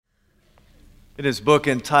In his book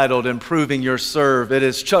entitled Improving Your Serve, it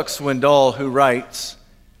is Chuck Swindoll who writes,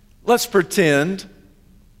 "Let's pretend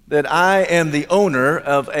that I am the owner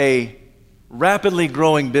of a rapidly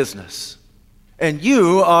growing business, and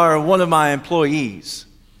you are one of my employees.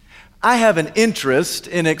 I have an interest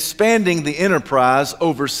in expanding the enterprise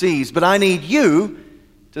overseas, but I need you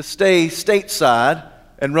to stay stateside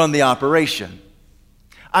and run the operation.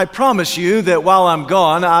 I promise you that while I'm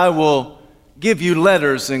gone, I will give you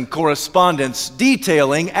letters and correspondence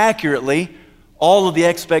detailing accurately all of the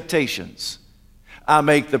expectations. I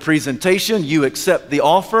make the presentation, you accept the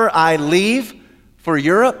offer, I leave for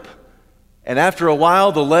Europe, and after a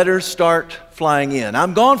while the letters start flying in.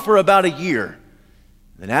 I'm gone for about a year.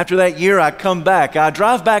 Then after that year I come back. I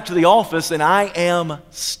drive back to the office and I am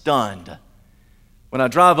stunned. When I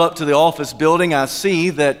drive up to the office building, I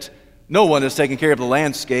see that no one is taking care of the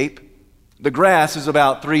landscape. The grass is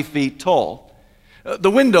about 3 feet tall.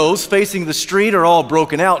 The windows facing the street are all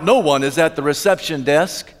broken out. No one is at the reception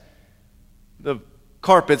desk. The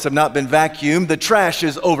carpets have not been vacuumed. The trash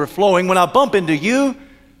is overflowing. When I bump into you,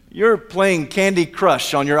 you're playing Candy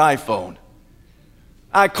Crush on your iPhone.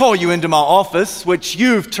 I call you into my office, which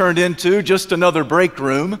you've turned into just another break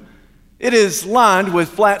room. It is lined with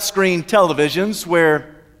flat-screen televisions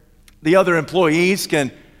where the other employees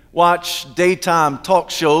can watch daytime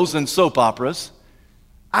talk shows and soap operas.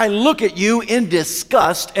 I look at you in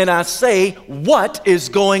disgust and I say, "What is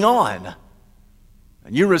going on?"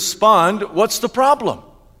 And you respond, "What's the problem?"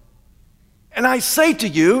 And I say to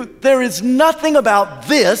you, "There is nothing about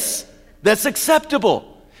this that's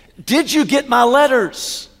acceptable. Did you get my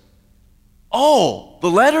letters?" "Oh, the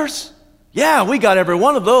letters? Yeah, we got every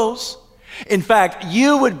one of those." In fact,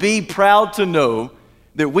 you would be proud to know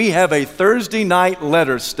that we have a Thursday night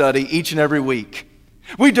letter study each and every week.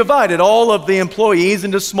 We divided all of the employees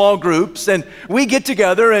into small groups, and we get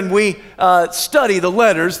together and we study the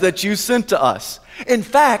letters that you sent to us. In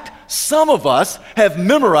fact, some of us have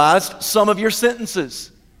memorized some of your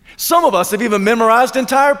sentences. Some of us have even memorized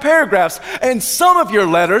entire paragraphs, and some of your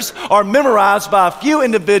letters are memorized by a few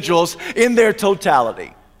individuals in their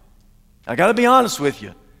totality. I got to be honest with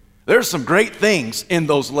you. There's some great things in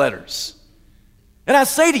those letters. And I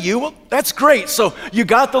say to you, well, that's great. So you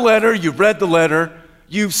got the letter, you've read the letter,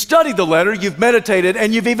 you've studied the letter, you've meditated,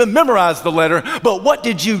 and you've even memorized the letter. But what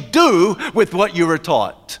did you do with what you were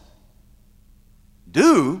taught?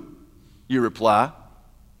 Do? You reply.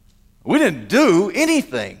 We didn't do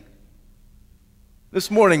anything.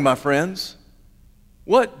 This morning, my friends,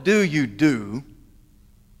 what do you do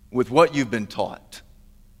with what you've been taught?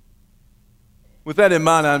 With that in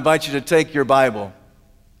mind, I invite you to take your Bible,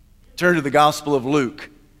 turn to the Gospel of Luke,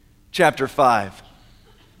 chapter 5,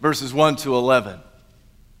 verses 1 to 11.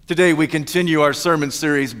 Today we continue our sermon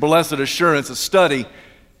series, Blessed Assurance, a study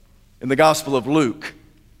in the Gospel of Luke.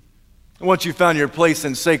 And once you've found your place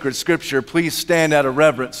in sacred Scripture, please stand out of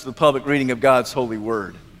reverence to the public reading of God's holy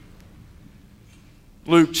word.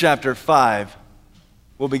 Luke chapter 5,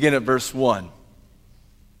 we'll begin at verse 1.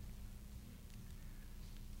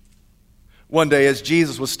 One day, as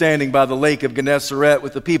Jesus was standing by the lake of Gennesaret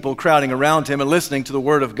with the people crowding around him and listening to the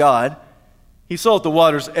word of God, he saw at the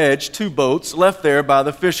water's edge 2 boats left there by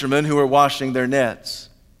the fishermen who were washing their nets.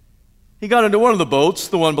 He got into one of the boats,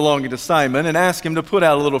 the one belonging to Simon, and asked him to put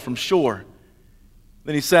out a little from shore.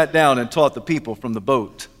 Then he sat down and taught the people from the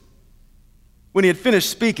boat. When he had finished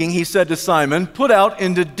speaking, he said to Simon, "Put out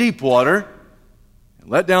into deep water and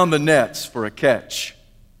let down the nets for a catch."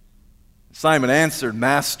 Simon answered,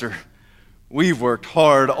 "Master, we've worked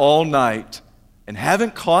hard all night and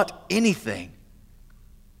haven't caught anything.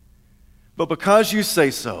 But because you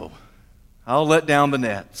say so, I'll let down the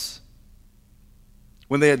nets."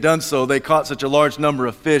 When they had done so, they caught such a large number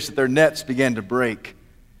of fish that their nets began to break.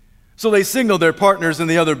 So they signaled their partners in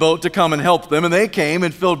the other boat to come and help them, and they came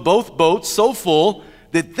and filled both boats so full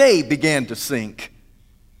that they began to sink.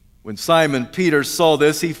 When Simon Peter saw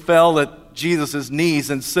this, he fell at Jesus' knees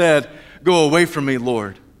and said, "Go away from me,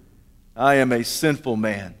 Lord. I am a sinful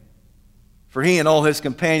man." For he and all his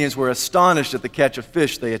companions were astonished at the catch of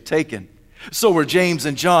fish they had taken. So were James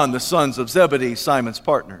and John, the sons of Zebedee, Simon's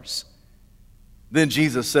partners. Then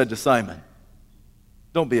Jesus said to Simon,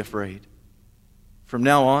 "Don't be afraid. From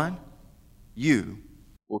now on, you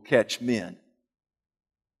will catch men."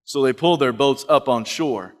 So they pulled their boats up on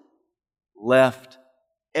shore, left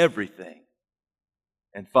everything,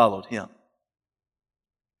 and followed him.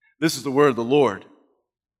 This is the word of the Lord.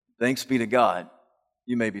 Thanks be to God.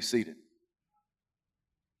 You may be seated.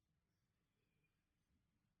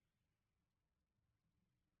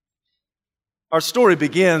 Our story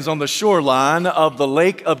begins on the shoreline of the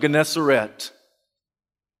Lake of Gennesaret.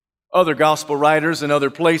 Other gospel writers in other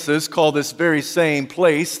places call this very same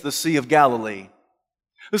place the Sea of Galilee.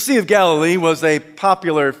 The Sea of Galilee was a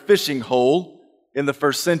popular fishing hole in the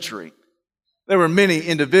first century. There were many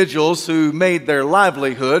individuals who made their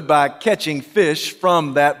livelihood by catching fish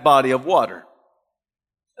from that body of water.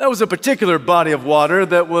 That was a particular body of water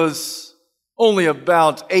that was only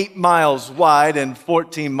about 8 miles wide and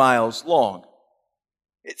 14 miles long.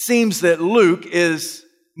 It seems that Luke is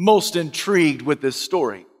most intrigued with this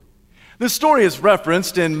story. This story is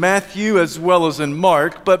referenced in Matthew as well as in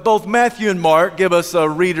Mark, but both Matthew and Mark give us a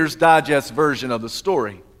Reader's Digest version of the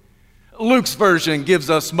story. Luke's version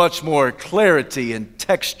gives us much more clarity and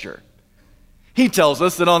texture. He tells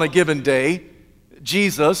us that on a given day,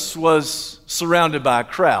 Jesus was surrounded by a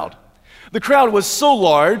crowd. The crowd was so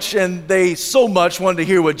large and they so much wanted to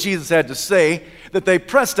hear what Jesus had to say that they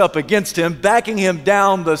pressed up against him, backing him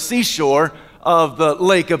down the seashore of the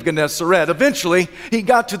Lake of Gennesaret. Eventually, he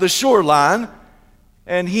got to the shoreline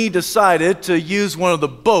and he decided to use one of the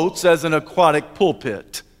boats as an aquatic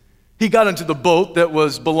pulpit. He got into the boat that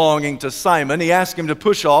was belonging to Simon. He asked him to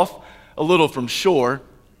push off a little from shore,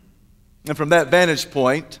 and from that vantage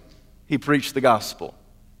point, he preached the gospel.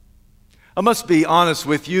 I must be honest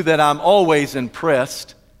with you that I'm always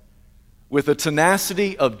impressed with the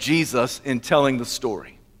tenacity of Jesus in telling the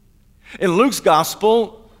story. In Luke's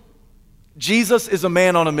gospel, Jesus is a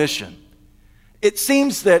man on a mission. It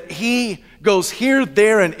seems that he goes here,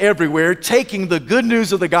 there, and everywhere, taking the good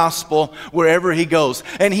news of the gospel wherever he goes.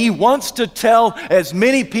 And he wants to tell as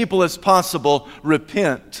many people as possible,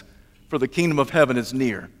 repent, for the kingdom of heaven is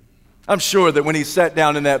near. I'm sure that when he sat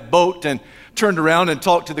down in that boat and turned around and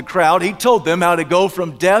talked to the crowd, he told them how to go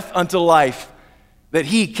from death unto life, that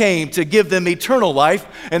he came to give them eternal life,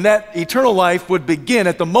 and that eternal life would begin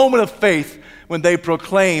at the moment of faith when they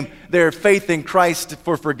proclaim their faith in Christ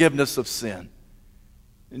for forgiveness of sin.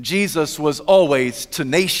 And Jesus was always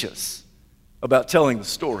tenacious about telling the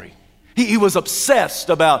story. He was obsessed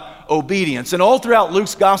about obedience. And all throughout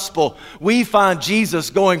Luke's gospel, we find Jesus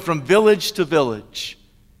going from village to village.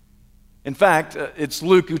 In fact, it's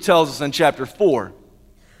Luke who tells us in chapter 4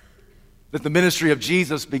 that the ministry of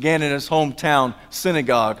Jesus began in his hometown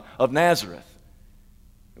synagogue of Nazareth.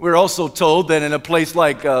 We're also told that in a place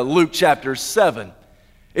like Luke chapter 7,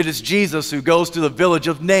 it is Jesus who goes to the village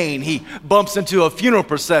of Nain. He bumps into a funeral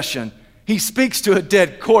procession. He speaks to a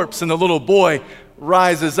dead corpse, and the little boy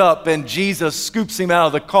rises up, and Jesus scoops him out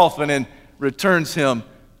of the coffin and returns him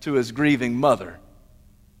to his grieving mother.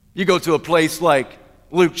 You go to a place like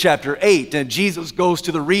Luke chapter 8, and Jesus goes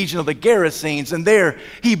to the region of the Gerasenes, and there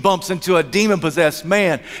he bumps into a demon-possessed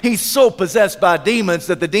man. He's so possessed by demons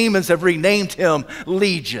that the demons have renamed him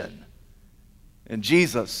Legion. And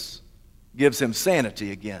Jesus gives him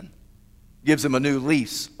sanity again, gives him a new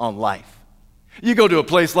lease on life. You go to a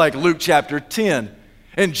place like Luke chapter 10,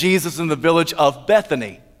 and Jesus in the village of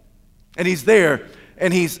Bethany, and he's there,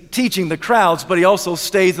 and he's teaching the crowds, but he also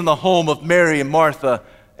stays in the home of Mary and Martha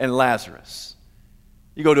and Lazarus.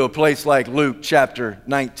 You go to a place like Luke chapter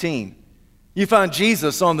 19. You find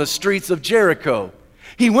Jesus on the streets of Jericho.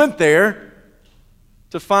 He went there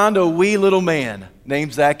to find a wee little man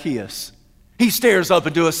named Zacchaeus. He stares up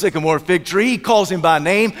into a sycamore fig tree. He calls him by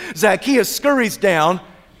name. Zacchaeus scurries down,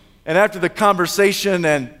 and after the conversation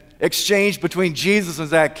and exchange between Jesus and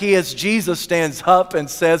Zacchaeus, Jesus stands up and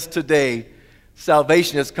says, "Today,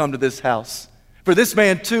 salvation has come to this house. For this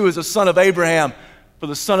man too is a son of Abraham. For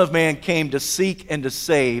the Son of Man came to seek and to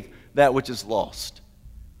save that which is lost."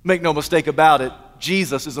 Make no mistake about it,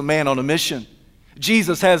 Jesus is a man on a mission.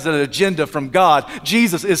 Jesus has an agenda from God.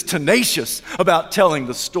 Jesus is tenacious about telling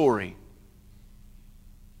the story.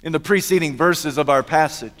 In the preceding verses of our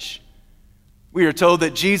passage, we are told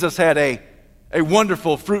that Jesus had a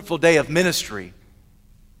wonderful, fruitful day of ministry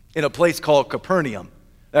in a place called Capernaum.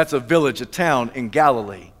 That's a village, a town in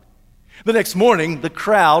Galilee. The next morning, the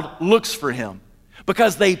crowd looks for him,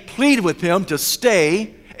 because they plead with him to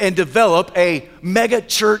stay and develop a mega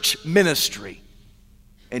church ministry.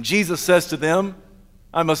 And Jesus says to them,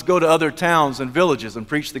 "I must go to other towns and villages and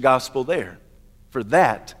preach the gospel there, for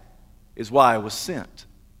that is why I was sent."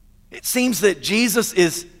 It seems that Jesus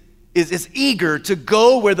is eager to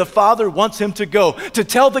go where the Father wants him to go, to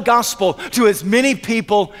tell the gospel to as many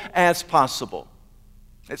people as possible.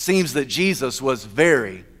 It seems that Jesus was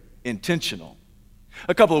very intentional.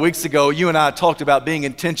 A couple of weeks ago, you and I talked about being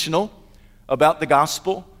intentional about the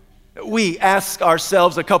gospel. We ask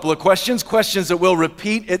ourselves a couple of questions that will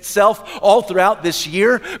repeat itself all throughout this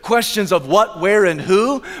year, questions of what, where, and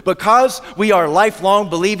who. Because we are lifelong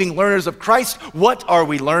believing learners of Christ, what are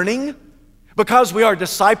we learning? Because we are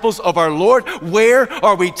disciples of our Lord, where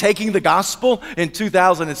are we taking the gospel in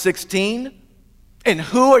 2016? And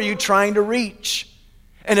who are you trying to reach?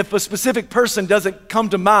 And if a specific person doesn't come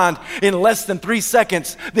to mind in less than 3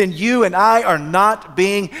 seconds, then you and I are not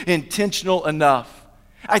being intentional enough.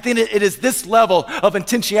 I think it is this level of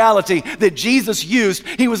intentionality that Jesus used.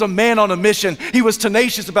 He was a man on a mission. He was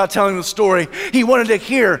tenacious about telling the story. He wanted to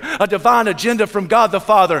hear a divine agenda from God the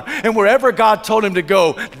Father. And wherever God told him to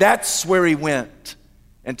go, that's where he went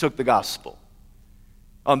and took the gospel.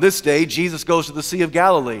 On this day, Jesus goes to the Sea of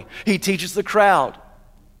Galilee. He teaches the crowd.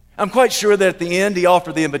 I'm quite sure that at the end, he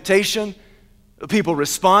offered the invitation. The people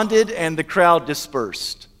responded, and the crowd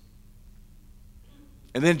dispersed.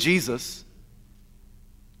 And then Jesus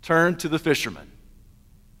turned to the fishermen.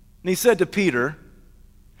 And he said to Peter,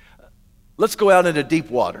 let's go out into deep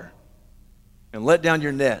water and let down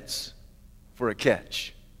your nets for a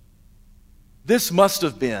catch. This must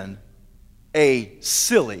have been a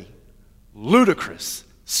silly, ludicrous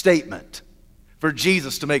statement for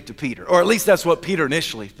Jesus to make to Peter, or at least that's what Peter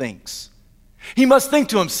initially thinks. He must think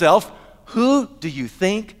to himself, who do you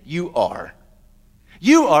think you are?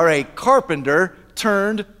 You are a carpenter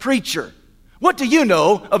turned preacher. What do you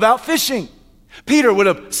know about fishing? Peter would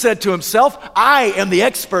have said to himself, I am the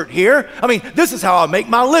expert here. I mean, this is how I make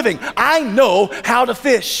my living. I know how to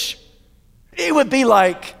fish. It would be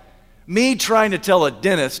like me trying to tell a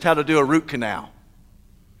dentist how to do a root canal.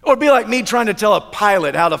 Or it'd be like me trying to tell a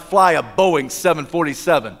pilot how to fly a Boeing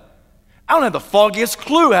 747. I don't have the foggiest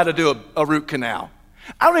clue how to do a root canal.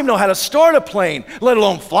 I don't even know how to start a plane, let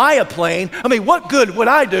alone fly a plane. I mean, what good would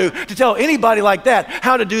I do to tell anybody like that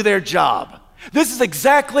how to do their job? This is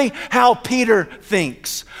exactly how Peter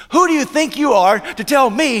thinks. Who do you think you are to tell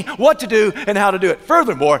me what to do and how to do it?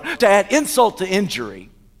 Furthermore, to add insult to injury,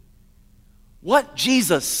 what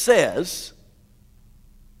Jesus says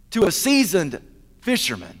to a seasoned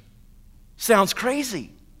fisherman sounds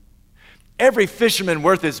crazy. Every fisherman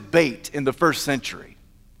worth his bait in the first century.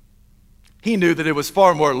 He knew that it was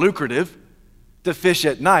far more lucrative to fish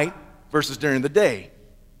at night versus during the day.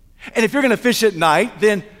 And if you're going to fish at night,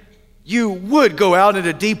 then you would go out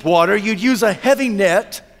into deep water. You'd use a heavy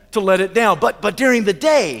net to let it down. But during the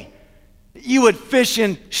day, you would fish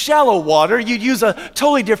in shallow water. You'd use a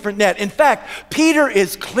totally different net. In fact, Peter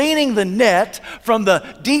is cleaning the net from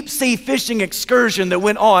the deep sea fishing excursion that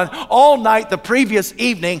went on all night the previous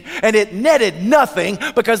evening, and it netted nothing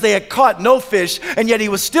because they had caught no fish, and yet he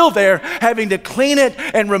was still there having to clean it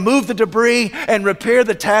and remove the debris and repair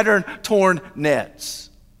the tattered, torn nets.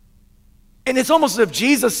 And it's almost as if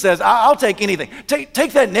Jesus says, I'll take anything.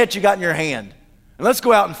 Take that net you got in your hand, and let's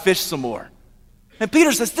go out and fish some more. And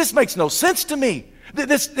Peter says, this makes no sense to me.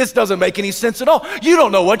 This doesn't make any sense at all. You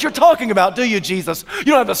don't know what you're talking about, do you, Jesus? You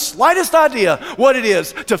don't have the slightest idea what it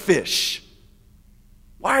is to fish.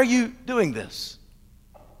 Why are you doing this?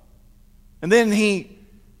 And then he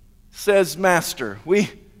says, Master, we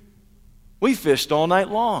fished all night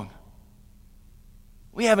long.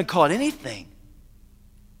 We haven't caught anything.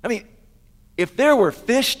 I mean, if there were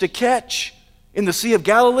fish to catch in the Sea of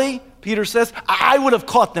Galilee, Peter says, I would have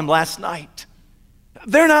caught them last night.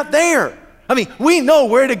 They're not there. I mean, we know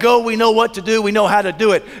where to go. We know what to do. We know how to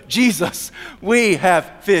do it. Jesus, we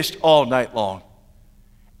have fished all night long,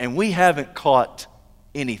 and we haven't caught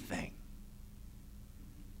anything.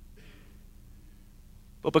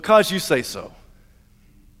 But because you say so,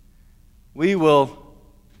 we'll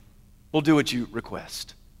do what you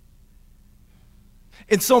request.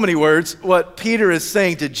 In so many words, what Peter is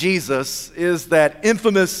saying to Jesus is that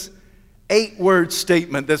infamous 8-word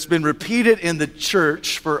statement that's been repeated in the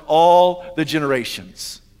church for all the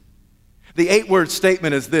generations. The 8-word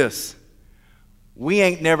statement is this: we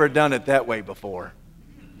ain't never done it that way before.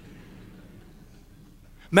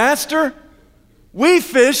 Master, we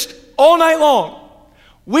fished all night long.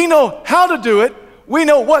 We know how to do it. We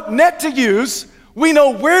know what net to use. We know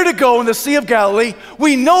where to go in the Sea of Galilee.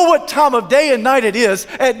 We know what time of day and night it is.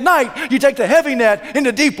 At night, you take the heavy net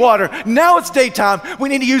into deep water. Now it's daytime. We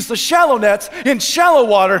need to use the shallow nets in shallow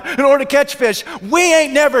water in order to catch fish. We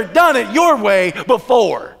ain't never done it your way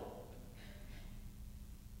before.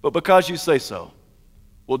 But because you say so,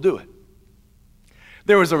 we'll do it.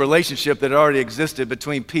 There was a relationship that already existed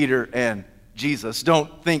between Peter and Jesus.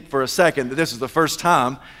 Don't think for a second that this is the first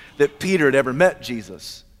time that Peter had ever met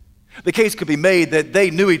Jesus. The case could be made that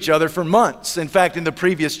they knew each other for months. In fact, in the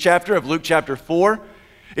previous chapter of Luke chapter 4,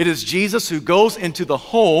 it is Jesus who goes into the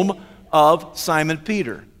home of Simon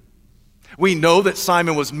Peter. We know that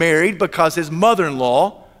Simon was married because his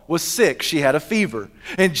mother-in-law was sick. She had a fever.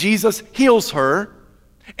 And Jesus heals her.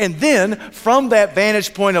 And then, from that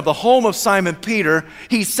vantage point of the home of Simon Peter,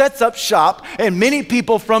 he sets up shop, and many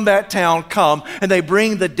people from that town come, and they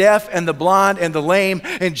bring the deaf and the blind and the lame,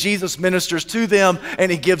 and Jesus ministers to them,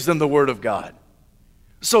 and he gives them the word of God.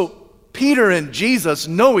 So Peter and Jesus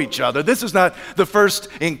know each other. This is not the first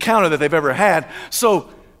encounter that they've ever had. So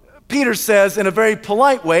Peter says in a very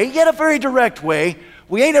polite way, yet a very direct way,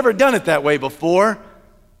 we ain't ever done it that way before,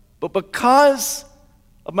 but because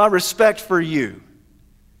of my respect for you,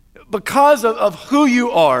 because of who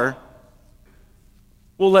you are,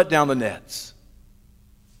 we'll let down the nets.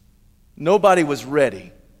 Nobody was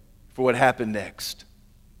ready for what happened next.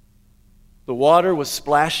 The water was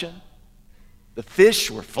splashing, the fish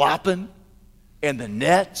were flopping, and the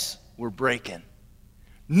nets were breaking.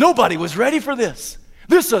 Nobody was ready for this.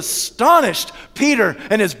 This astonished Peter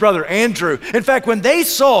and his brother Andrew. In fact, when they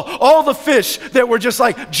saw all the fish that were just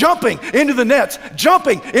like jumping into the nets,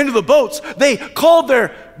 jumping into the boats, they called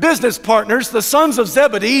their business partners, the sons of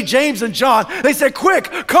Zebedee, James and John. They said, quick,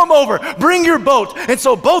 come over, bring your boat. And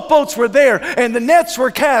so both boats were there, and the nets were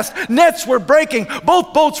cast, nets were breaking,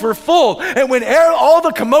 both boats were full. And when all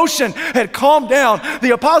the commotion had calmed down,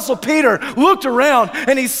 the apostle Peter looked around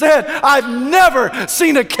and he said, I've never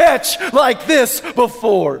seen a catch like this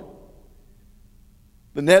before.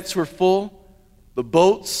 The nets were full, the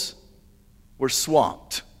boats were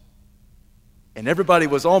swamped, and everybody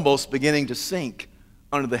was almost beginning to sink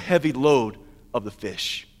under the heavy load of the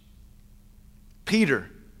fish. Peter,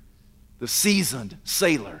 the seasoned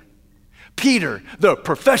sailor, Peter, the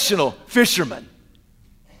professional fisherman,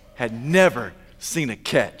 had never seen a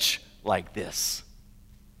catch like this.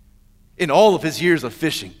 In all of his years of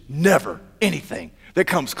fishing, never anything that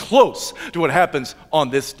comes close to what happens on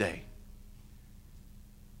this day.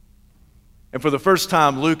 And for the first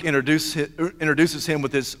time, Luke introduces him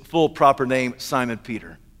with his full proper name, Simon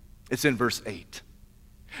Peter. It's in verse 8.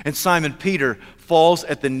 And Simon Peter falls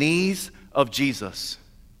at the knees of Jesus.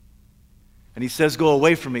 And he says, go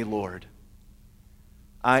away from me, Lord.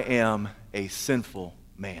 I am a sinful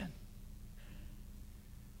man.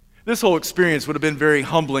 This whole experience would have been very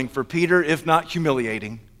humbling for Peter, if not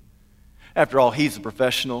humiliating. After all, he's a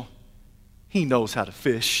professional. He knows how to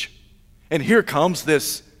fish. And here comes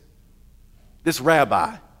this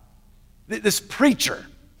rabbi, this preacher.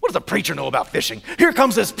 What does a preacher know about fishing? Here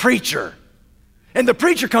comes this preacher. And the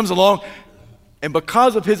preacher comes along, and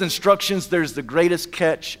because of his instructions, there's the greatest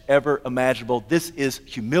catch ever imaginable. This is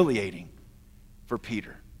humiliating for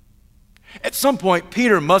Peter. At some point,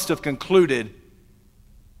 Peter must have concluded,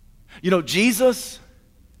 Jesus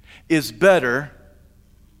is better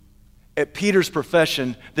at Peter's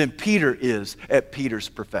profession than Peter is at Peter's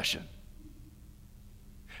profession.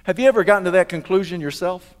 Have you ever gotten to that conclusion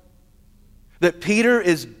yourself? That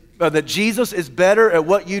that Jesus is better at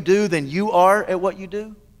what you do than you are at what you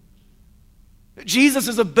do? Jesus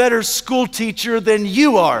is a better school teacher than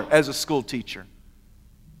you are as a school teacher.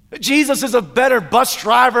 Jesus is a better bus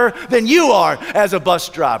driver than you are as a bus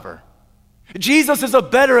driver. Jesus is a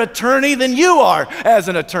better attorney than you are as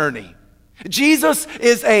an attorney. Jesus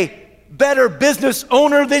is a better business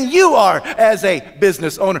owner than you are as a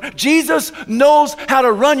business owner. Jesus knows how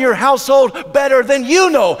to run your household better than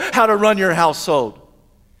you know how to run your household.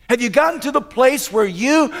 Have you gotten to the place where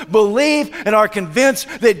you believe and are convinced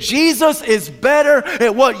that Jesus is better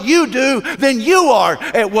at what you do than you are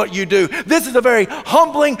at what you do? This is a very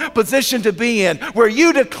humbling position to be in, where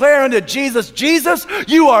you declare unto Jesus, Jesus,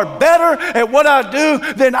 you are better at what I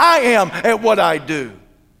do than I am at what I do.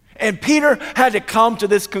 And Peter had to come to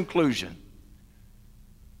this conclusion.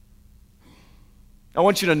 I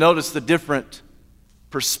want you to notice the different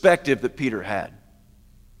perspective that Peter had.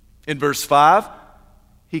 In verse 5,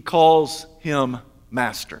 he calls him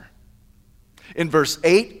Master. In verse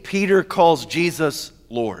 8, Peter calls Jesus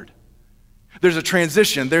Lord. There's a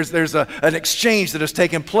transition. There's an exchange that has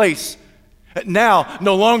taken place. Now,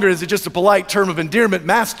 no longer is it just a polite term of endearment,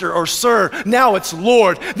 master or sir. Now it's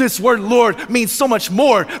Lord. This word Lord means so much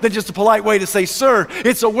more than just a polite way to say sir.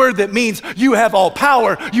 It's a word that means you have all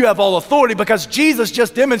power, you have all authority, because Jesus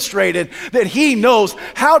just demonstrated that he knows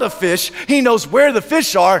how to fish. He knows where the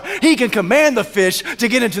fish are. He can command the fish to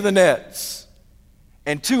get into the nets.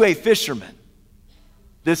 And to a fisherman,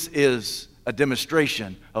 this is a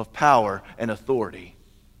demonstration of power and authority.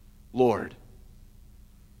 Lord,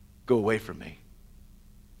 go away from me.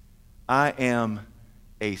 I am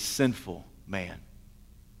a sinful man.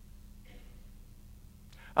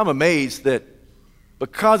 I'm amazed that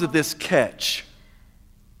because of this catch,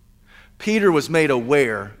 Peter was made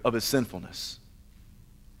aware of his sinfulness.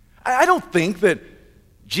 I don't think that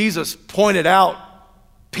Jesus pointed out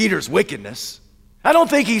Peter's wickedness. I don't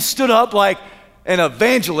think he stood up like, an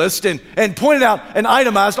evangelist and pointed out and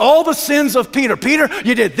itemized all the sins of Peter. Peter,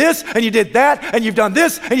 you did this and you did that and you've done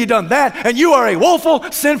this and you've done that and you are a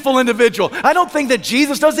woeful, sinful individual. I don't think that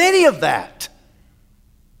Jesus does any of that.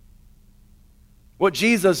 What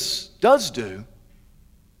Jesus does do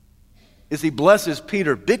is he blesses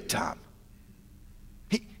Peter big time.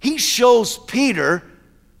 He shows Peter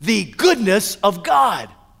the goodness of God.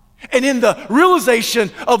 And in the realization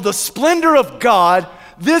of the splendor of God,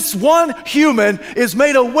 this one human is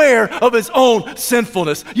made aware of his own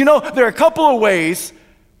sinfulness. You know, there are a couple of ways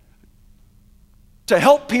to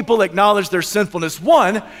help people acknowledge their sinfulness.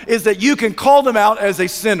 One is that you can call them out as a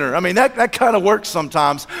sinner. I mean, that kind of works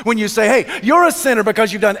sometimes when you say, hey, you're a sinner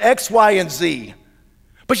because you've done X, Y, and Z.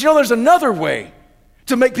 But you know, there's another way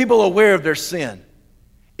to make people aware of their sin.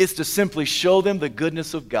 It's to simply show them the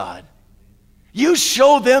goodness of God. You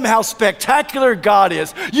show them how spectacular God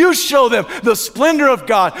is. You show them the splendor of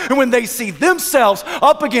God. And when they see themselves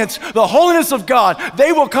up against the holiness of God,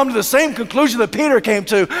 they will come to the same conclusion that Peter came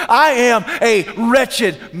to. I am a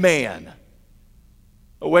wretched man.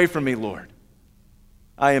 Away from me, Lord.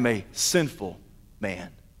 I am a sinful man.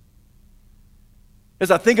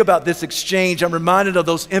 As I think about this exchange, I'm reminded of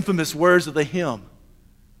those infamous words of the hymn,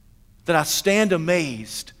 that I stand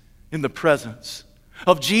amazed in the presence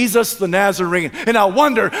of Jesus the Nazarene. And I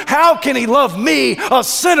wonder, how can he love me, a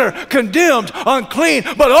sinner, condemned, unclean?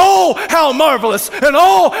 But oh, how marvelous, and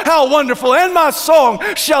oh, how wonderful, and my song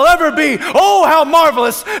shall ever be, oh, how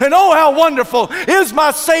marvelous, and oh, how wonderful is my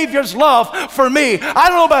Savior's love for me. I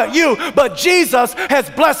don't know about you, but Jesus has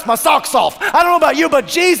blessed my socks off. I don't know about you, but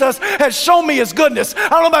Jesus has shown me his goodness. I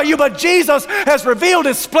don't know about you, but Jesus has revealed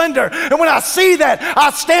his splendor. And when I see that, I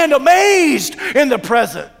stand amazed in the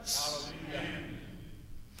presence.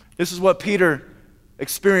 This is what Peter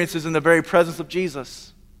experiences in the very presence of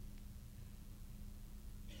Jesus.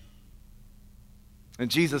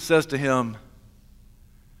 And Jesus says to him,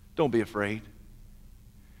 don't be afraid.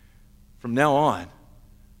 From now on,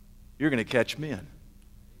 you're going to catch men.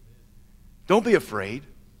 Don't be afraid.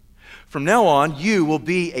 From now on, you will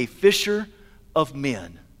be a fisher of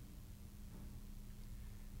men.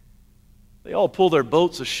 They all pull their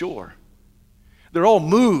boats ashore. They're all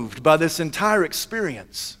moved by this entire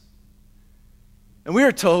experience. And we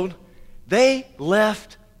are told they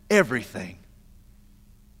left everything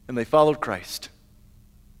and they followed Christ.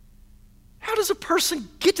 How does a person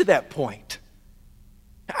get to that point?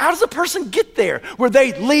 How does a person get there where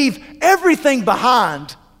they leave everything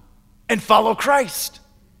behind and follow Christ?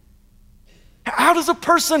 How does a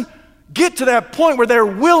person get to that point where they're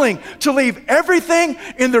willing to leave everything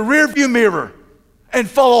in the rearview mirror and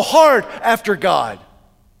follow hard after God?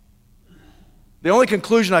 The only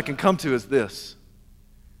conclusion I can come to is this: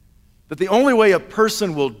 that the only way a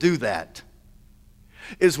person will do that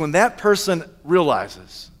is when that person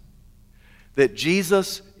realizes that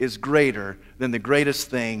Jesus is greater than the greatest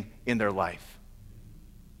thing in their life.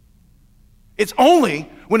 It's only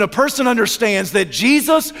when a person understands that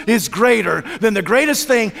Jesus is greater than the greatest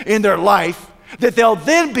thing in their life that they'll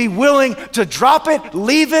then be willing to drop it,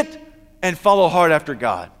 leave it, and follow hard after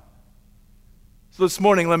God. So this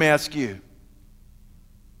morning, let me ask you,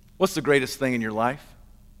 what's the greatest thing in your life?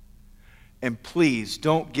 And please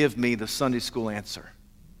don't give me the Sunday school answer.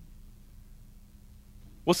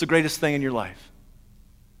 What's the greatest thing in your life?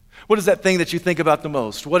 What is that thing that you think about the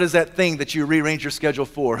most? What is that thing that you rearrange your schedule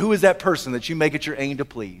for? Who is that person that you make it your aim to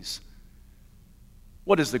please?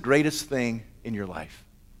 What is the greatest thing in your life?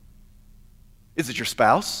 Is it your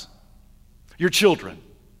spouse? Your children?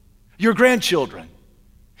 Your grandchildren?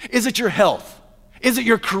 Is it your health? Is it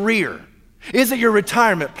your career? Is it your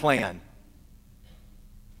retirement plan?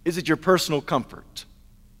 Is it your personal comfort?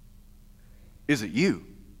 Is it you?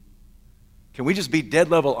 Can we just be dead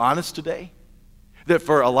level honest today? That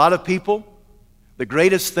for a lot of people, the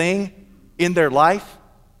greatest thing in their life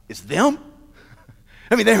is them?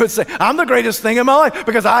 I mean, they would say, I'm the greatest thing in my life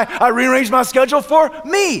because I rearranged my schedule for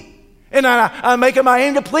me. And I make it my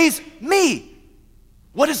aim to please me.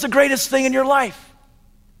 What is the greatest thing in your life?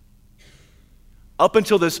 Up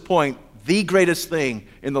until this point, the greatest thing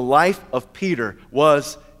in the life of Peter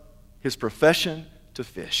was his profession to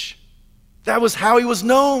fish. That was how he was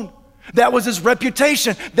known. That was his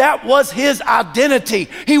reputation. That was his identity.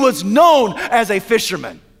 He was known as a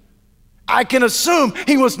fisherman. I can assume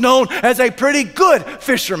he was known as a pretty good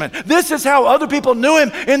fisherman. This is how other people knew him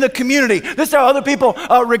in the community. This is how other people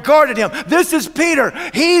regarded him. This is Peter.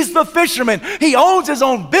 He's the fisherman. He owns his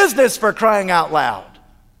own business, for crying out loud.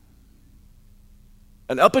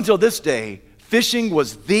 And up until this day, fishing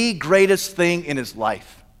was the greatest thing in his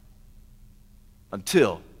life.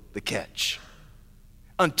 Until the catch.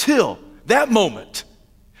 Until that moment,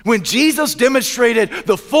 when Jesus demonstrated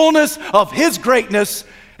the fullness of his greatness,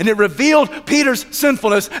 and it revealed Peter's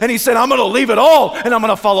sinfulness, and he said, I'm going to leave it all, and I'm going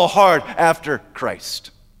to follow hard after Christ.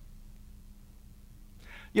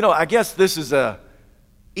 You know, I guess this is an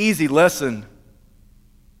easy lesson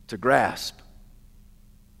to grasp,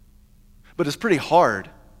 but it's pretty hard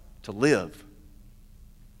to live.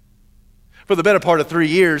 For the better part of 3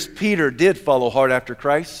 years, Peter did follow hard after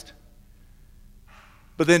Christ.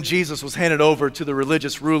 But then Jesus was handed over to the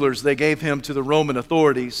religious rulers. They gave him to the Roman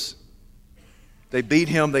authorities. They beat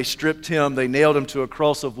him, they stripped him, they nailed him to a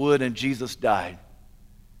cross of wood, and Jesus died.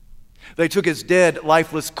 They took his dead,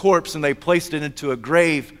 lifeless corpse and they placed it into a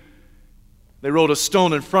grave. They rolled a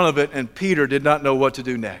stone in front of it, and Peter did not know what to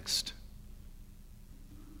do next.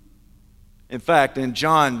 In fact, in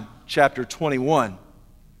John chapter 21,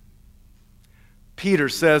 Peter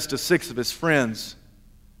says to 6 of his friends,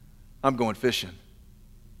 I'm going fishing.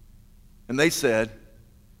 And they said,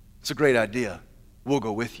 it's a great idea. We'll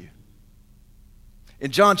go with you.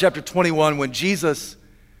 In John chapter 21, when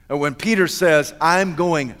Peter says, I'm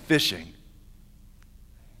going fishing,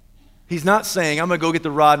 he's not saying, I'm going to go get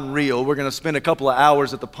the rod and reel. We're going to spend a couple of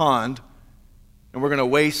hours at the pond, and we're going to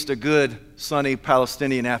waste a good, sunny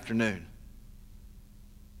Palestinian afternoon.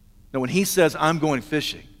 Now, when he says, I'm going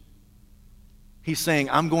fishing, he's saying,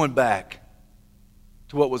 I'm going back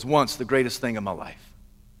to what was once the greatest thing in my life.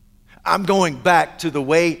 I'm going back to the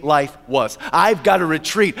way life was. I've got to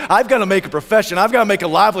retreat. I've got to make a profession. I've got to make a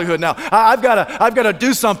livelihood now. I've got to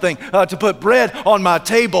do something to put bread on my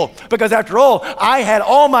table, because after all, I had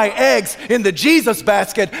all my eggs in the Jesus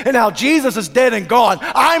basket, and now Jesus is dead and gone.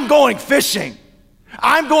 I'm going fishing.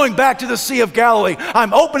 I'm going back to the Sea of Galilee.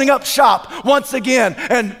 I'm opening up shop once again,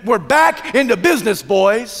 and we're back into business,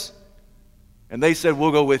 boys. And they said,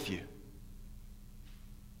 we'll go with you.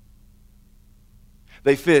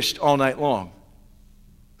 They fished all night long.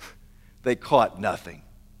 They caught nothing.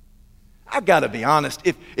 I've got to be honest.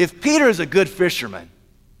 If Peter is a good fisherman,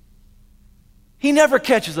 he never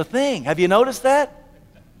catches a thing. Have you noticed that?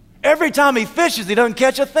 Every time he fishes, he doesn't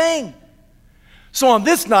catch a thing. So on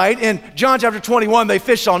this night, in John chapter 21, they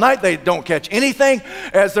fish all night. They don't catch anything.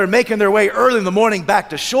 As they're making their way early in the morning back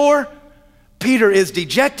to shore, Peter is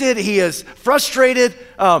dejected. He is frustrated.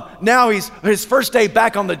 Now he's his first day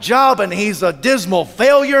back on the job, and he's a dismal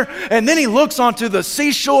failure. And then he looks onto the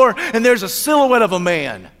seashore, and there's a silhouette of a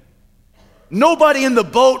man. Nobody in the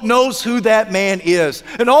boat knows who that man is.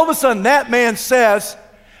 And all of a sudden, that man says,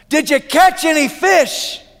 did you catch any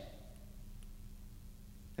fish?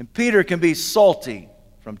 And Peter can be salty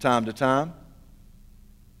from time to time.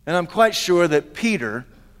 And I'm quite sure that Peter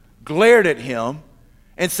glared at him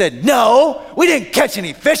and said, no, we didn't catch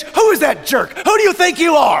any fish. Who is that jerk? Who do you think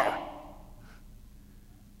you are?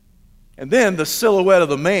 And then the silhouette of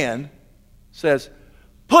the man says,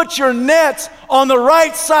 put your nets on the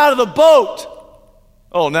right side of the boat.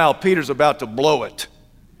 Oh, now Peter's about to blow it,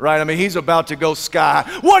 right? I mean, he's about to go sky.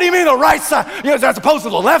 What do you mean the right side? You know, as opposed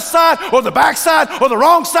to the left side or the back side or the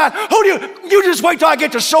wrong side? You just wait till I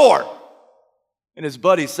get to shore. And his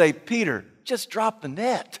buddies say, Peter, just drop the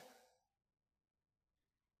net.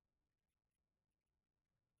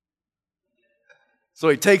 So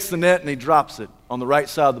he takes the net and he drops it on the right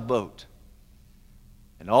side of the boat.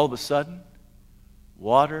 And all of a sudden,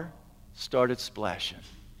 water started splashing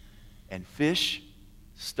and fish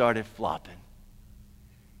started flopping.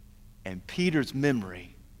 And Peter's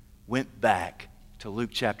memory went back to Luke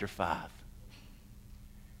chapter 5.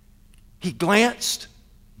 He glanced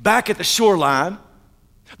back at the shoreline.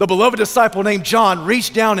 The beloved disciple named John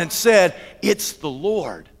reached down and said, it's the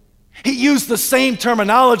Lord. He used the same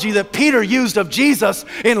terminology that Peter used of Jesus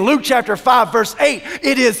in Luke chapter 5, verse 8.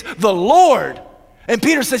 It is the Lord. And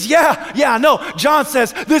Peter says, yeah, I know. John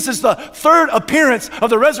says this is the third appearance of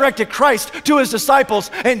the resurrected Christ to his disciples.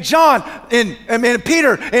 And John,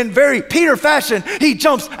 Peter, in very Peter fashion, he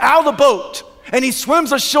jumps out of the boat and he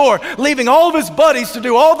swims ashore, leaving all of his buddies to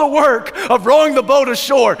do all the work of rowing the boat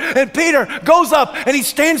ashore. And Peter goes up and he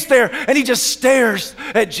stands there and he just stares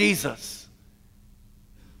at Jesus.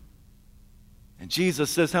 And Jesus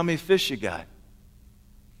says, how many fish you got?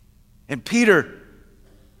 And Peter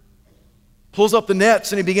pulls up the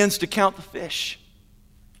nets and he begins to count the fish.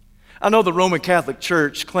 I know the Roman Catholic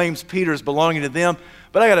Church claims Peter's belonging to them,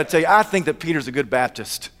 but I got to tell you, I think that Peter's a good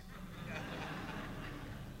Baptist.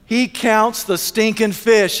 He counts the stinking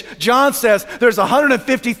fish. John says there's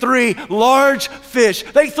 153 large fish.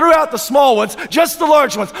 They threw out the small ones, just the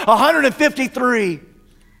large ones, 153.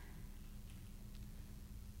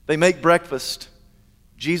 They make breakfast.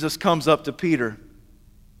 Jesus comes up to Peter.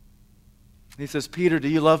 He says, Peter, do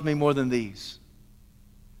you love me more than these?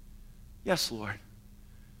 Yes, Lord.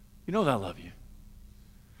 You know that I love you.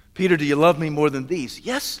 Peter, do you love me more than these?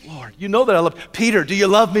 Yes, Lord. You know that I love you. Peter, do you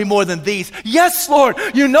love me more than these? Yes, Lord.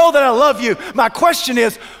 You know that I love you. My question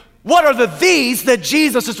is, what are the these that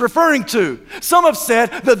Jesus is referring to? Some have said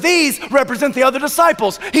the these represent the other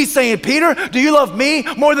disciples. He's saying, Peter, do you love me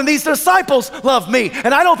more than these disciples love me?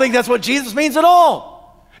 And I don't think that's what Jesus means at all.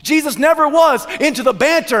 Jesus never was into the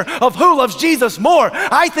banter of who loves Jesus more.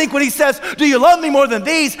 I think when he says, do you love me more than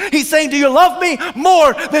these? He's saying, do you love me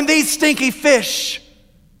more than these stinky fish?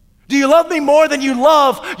 Do you love me more than you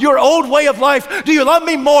love your old way of life? Do you love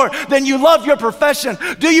me more than you love your profession?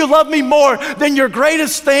 Do you love me more than your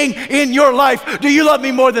greatest thing in your life? Do you love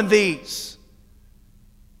me more than these?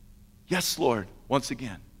 Yes, Lord, once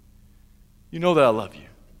again. You know that I love you.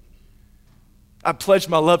 I pledged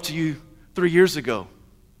my love to you 3 years ago.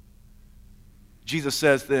 Jesus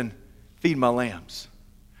says, then feed my lambs.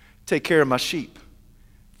 Take care of my sheep.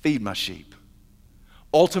 Feed my sheep.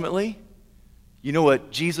 Ultimately, you know what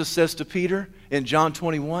Jesus says to Peter in John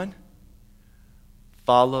 21?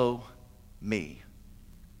 Follow me.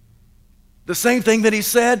 The same thing that he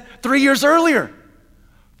said 3 years earlier.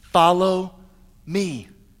 Follow me.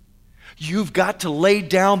 You've got to lay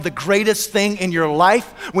down the greatest thing in your life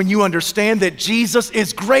when you understand that Jesus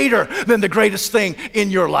is greater than the greatest thing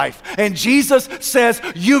in your life. And Jesus says,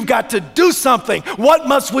 you've got to do something. What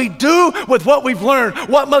must we do with what we've learned?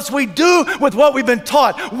 What must we do with what we've been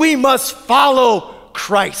taught? We must follow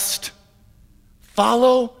Christ.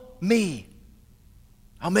 Follow me.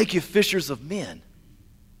 I'll make you fishers of men.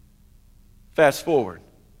 Fast forward,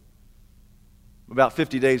 about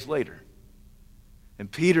 50 days later,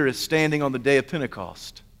 and Peter is standing on the day of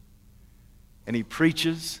Pentecost, and he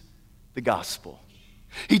preaches the gospel.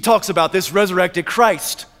 He talks about this resurrected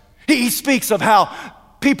Christ. He speaks of how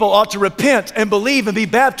people ought to repent and believe and be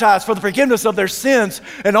baptized for the forgiveness of their sins.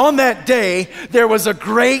 And on that day, there was a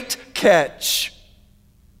great catch.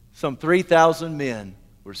 Some 3,000 men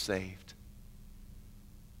were saved.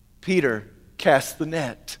 Peter cast the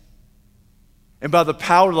net, and by the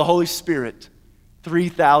power of the Holy Spirit,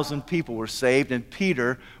 3,000 people were saved, and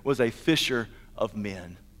Peter was a fisher of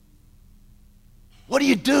men. What do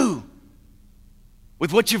you do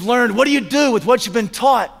with what you've learned? What do you do with what you've been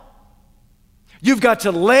taught? You've got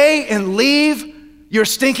to lay and leave your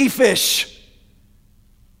stinky fish.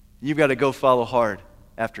 You've got to go follow hard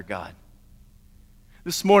after God.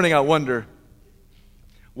 This morning I wonder,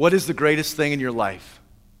 what is the greatest thing in your life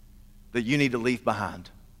that you need to leave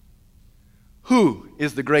behind? Who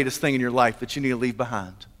is the greatest thing in your life that you need to leave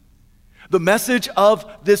behind? The message of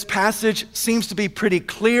this passage seems to be pretty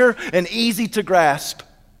clear and easy to grasp.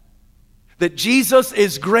 That Jesus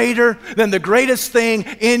is greater than the greatest thing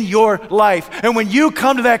in your life. And when you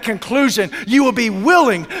come to that conclusion, you will be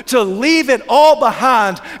willing to leave it all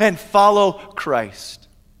behind and follow Christ.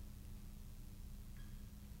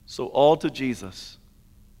 So all to Jesus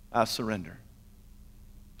I surrender.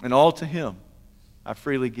 And all to Him I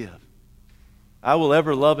freely give. I will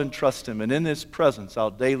ever love and trust Him, and in His presence I'll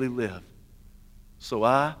daily live. So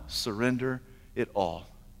I surrender it all.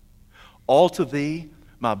 All to Thee,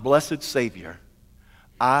 my blessed Savior,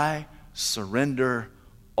 I surrender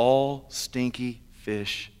all stinky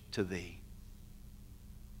fish to Thee.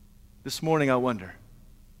 This morning I wonder,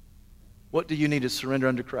 what do you need to surrender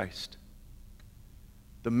unto Christ?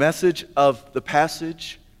 The message of the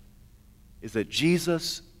passage is that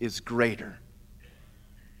Jesus is greater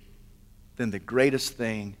than the greatest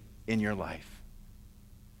thing in your life.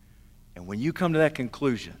 And when you come to that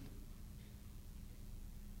conclusion,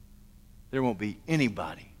 there won't be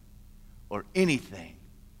anybody or anything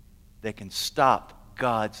that can stop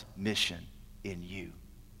God's mission in you.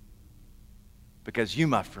 Because you,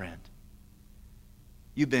 my friend,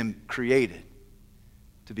 you've been created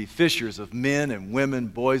to be fishers of men and women,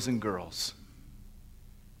 boys and girls.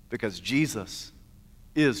 Because Jesus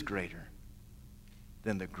is greater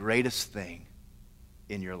than the greatest thing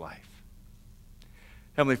in your life.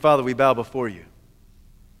 Heavenly Father, we bow before You.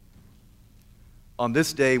 On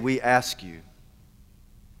this day, we ask You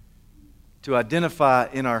to identify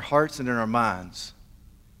in our hearts and in our minds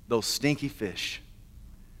those stinky fish,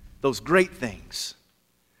 those great things.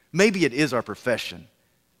 Maybe it is our profession.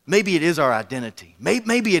 Maybe it is our identity.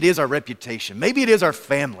 Maybe it is our reputation. Maybe it is our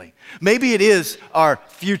family. Maybe it is our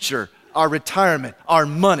future, our retirement, our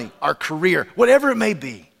money, our career, whatever it may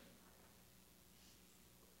be.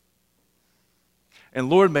 And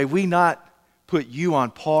Lord, may we not put You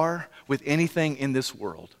on par with anything in this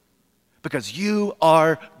world, because You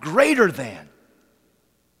are greater than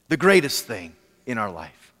the greatest thing in our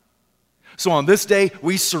life. So on this day,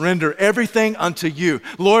 we surrender everything unto you.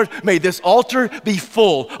 Lord, may this altar be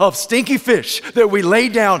full of stinky fish that we lay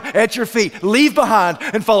down at your feet, leave behind,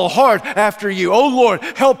 and follow hard after you. Oh Lord,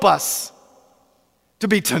 help us to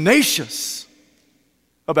be tenacious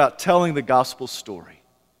about telling the gospel story.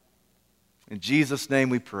 In Jesus' name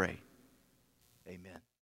we pray. Amen.